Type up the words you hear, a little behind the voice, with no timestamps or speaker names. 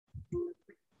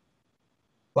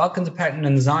Welcome to Perek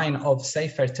Zayin of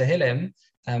Sefer Tehillim.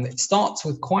 It starts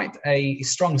with quite a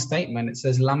strong statement. It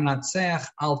says, Lamnatzeach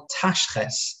al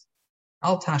tashches.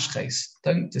 Al tashches.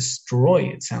 Don't destroy,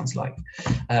 it sounds like.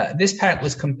 This perek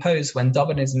was composed when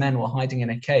David and his men were hiding in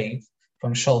a cave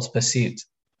from Shaul's pursuit.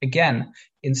 Again,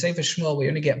 in Sefer Shmuel, we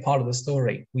only get part of the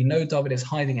story. We know David is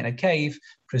hiding in a cave.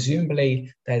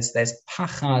 Presumably, there's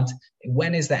pachad.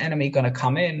 When is the enemy going to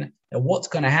come in? What's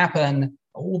going to happen?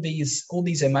 All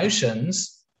these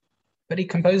emotions. But he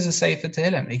composes a Sefer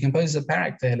Tehillim. He composes a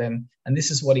Perek Tehillim, and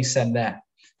this is what he said there.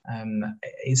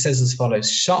 He says as follows: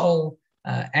 Shaul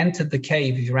entered the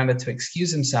cave, if you remember, to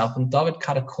excuse himself, and David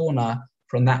cut a corner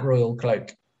from that royal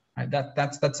cloak. Right,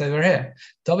 that's over here.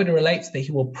 David relates that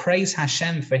he will praise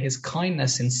Hashem for his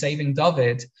kindness in saving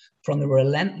David from the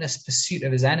relentless pursuit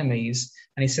of his enemies,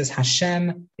 and he says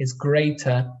Hashem is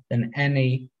greater than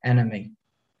any enemy.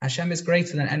 Hashem is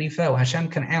greater than any foe. Hashem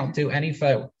can outdo any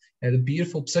foe. The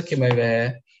beautiful psukim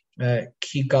over here,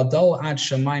 Ki gadol ad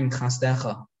shamayim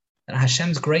chasdecha. And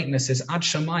Hashem's greatness is ad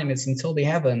shamayim, it's until the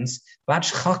heavens. Vad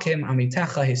shchakim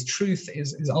amitecha, his truth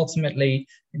is ultimately,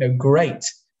 great.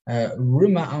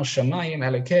 Ruma al shamayim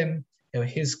elokim,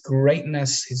 his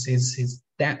greatness, his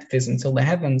depth is until the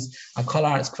heavens. Akol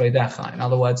haaretz kvodecha. In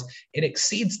other words, it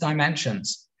exceeds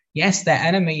dimensions. Yes, they're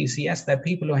enemies. Yes, they're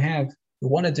people who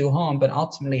want to do harm, but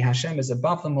ultimately Hashem is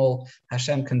above them all.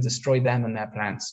 Hashem can destroy them and their plans.